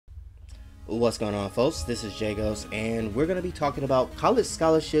What's going on, folks? This is Jagos, and we're going to be talking about college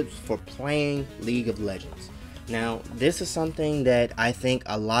scholarships for playing League of Legends. Now, this is something that I think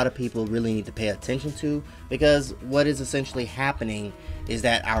a lot of people really need to pay attention to, because what is essentially happening is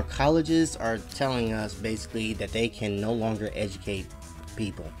that our colleges are telling us basically that they can no longer educate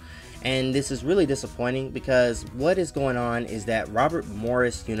people. And this is really disappointing, because what is going on is that Robert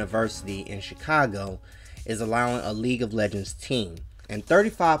Morris University in Chicago is allowing a League of Legends team, and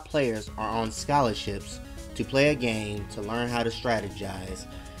 35 players are on scholarships to play a game, to learn how to strategize,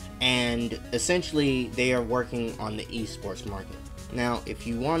 and essentially they are working on the esports market. Now, if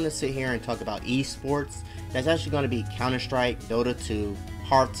you want to sit here and talk about esports, that's actually going to be Counter-Strike, Dota 2,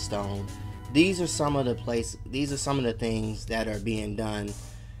 Hearthstone. These are some of the things that are being done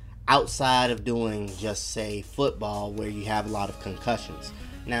outside of doing just, say, football, where you have a lot of concussions.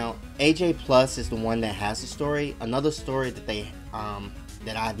 Now, AJ Plus is the one that has the story. Another story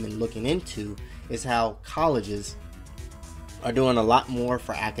that I've been looking into is how colleges are doing a lot more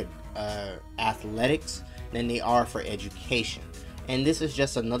for athletics than they are for education. And this is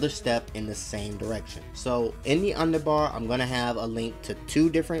just another step in the same direction. So in the underbar, I'm going to have a link to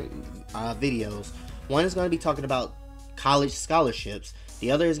two different videos. One is going to be talking about college scholarships. The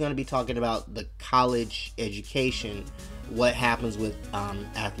other is going to be talking about the college education, what happens with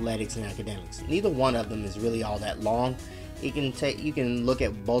athletics and academics. Neither one of them is really all that long. You can look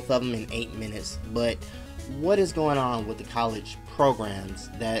at both of them in 8 minutes. But what is going on with the college programs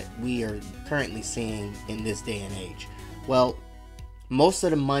that we are currently seeing in this day and age? Well, most of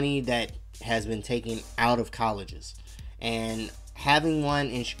the money that has been taken out of colleges, and having one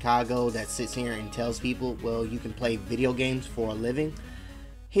in Chicago that sits here and tells people, well, you can play video games for a living.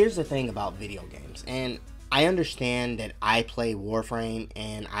 Here's the thing about video games, and I understand that I play Warframe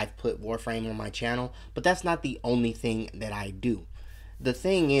and I've put Warframe on my channel, but that's not the only thing that I do. The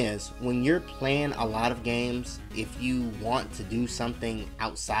thing is, when you're playing a lot of games, if you want to do something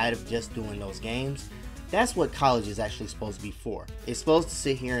outside of just doing those games, that's what college is actually supposed to be for. It's supposed to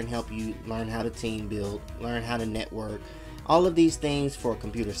sit here and help you learn how to team build, learn how to network, all of these things for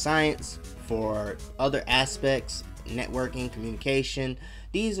computer science, for other aspects, networking, communication.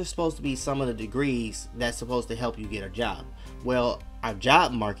 These are supposed to be some of the degrees that's supposed to help you get a job. Well, our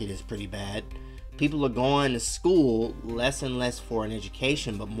job market is pretty bad. People are going to school less and less for an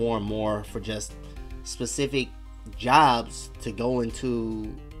education, but more and more for just specific jobs to go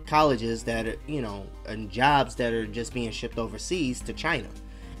into colleges that are, and jobs that are just being shipped overseas to China.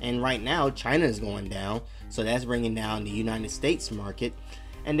 And right now, China is going down, so that's bringing down the United States market.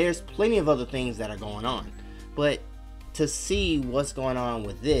 And there's plenty of other things that are going on. But to see what's going on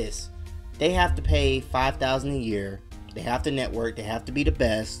with this, they have to pay $5,000 a year. They have to network. They have to be the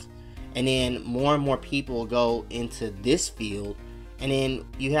best. And then more and more people go into this field. And then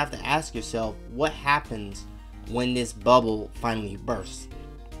you have to ask yourself, what happens when this bubble finally bursts?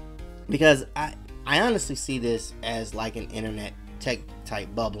 Because I honestly see this as like an internet tech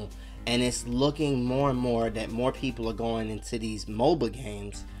type bubble. And it's looking more and more that more people are going into these MOBA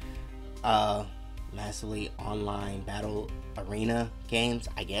games, massively online battle arena games,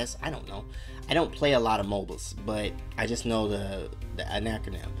 I guess. I don't know. I don't play a lot of MOBAs, but I just know the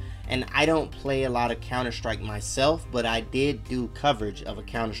acronym. And I don't play a lot of Counter-Strike myself, but I did do coverage of a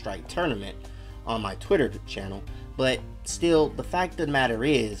Counter-Strike tournament on my Twitter channel. But still, the fact of the matter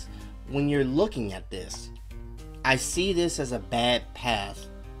is, when you're looking at this, I see this as a bad path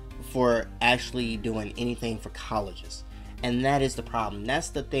for actually doing anything for colleges. And that is the problem. That's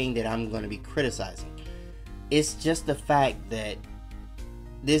the thing that I'm going to be criticizing. It's just the fact that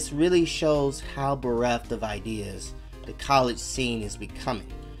this really shows how bereft of ideas the college scene is becoming.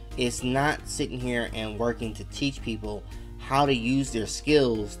 It's not sitting here and working to teach people how to use their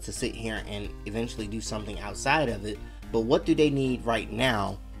skills to sit here and eventually do something outside of it. But what do they need right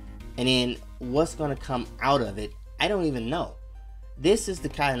now? And then what's going to come out of it? I don't even know. This is the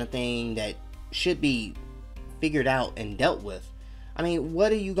kind of thing that should be figured out and dealt with. I mean,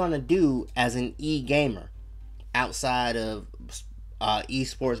 what are you gonna do as an e-gamer outside of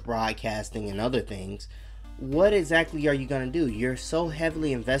esports broadcasting and other things? What exactly are you gonna do? You're so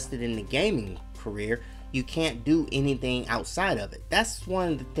heavily invested in the gaming career, you can't do anything outside of it. That's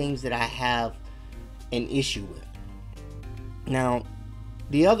one of the things that I have an issue with. Now,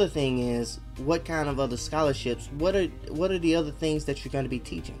 the other thing is, what kind of other scholarships, what are the other things that you're going to be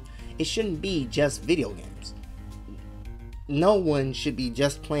teaching? It shouldn't be just video games. No one should be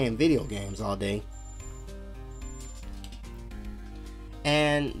just playing video games all day.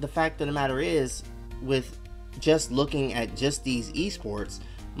 And the fact of the matter is, with just looking at just these esports,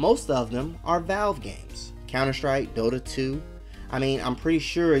 most of them are Valve games. Counter-Strike, Dota 2. I mean, I'm pretty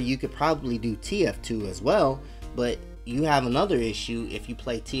sure you could probably do TF2 as well, but you have another issue if you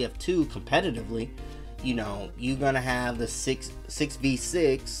play TF2 competitively. You know, you're gonna have the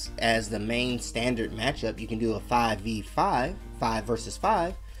 6v6 as the main standard matchup. You can do a 5v5, 5 versus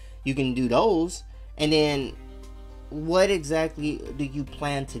 5. You can do those, and then what exactly do you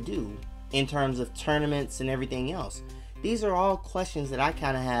plan to do in terms of tournaments and everything else? These are all questions that I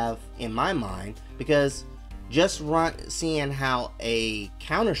kind of have in my mind, because just seeing how a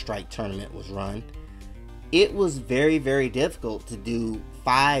Counter-Strike tournament was run, it was very, very difficult to do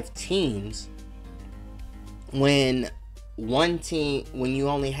 5 teams when when you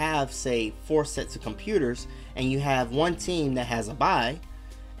only have, say, 4 sets of computers, and you have one team that has a bye.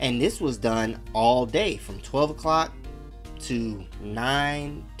 And this was done all day from 12 o'clock to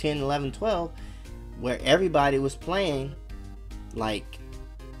 9, 10, 11, 12, where everybody was playing like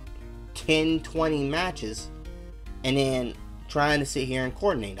 10, 20 matches, and then trying to sit here and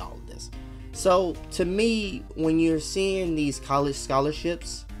coordinate all of this. So to me, when you're seeing these college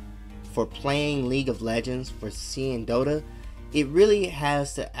scholarships for playing League of Legends, for seeing Dota, it really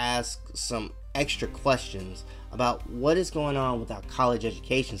has to ask some extra questions about what is going on with our college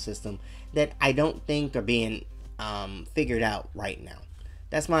education system that I don't think are being figured out right now.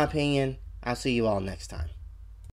 That's my opinion. I'll see you all next time.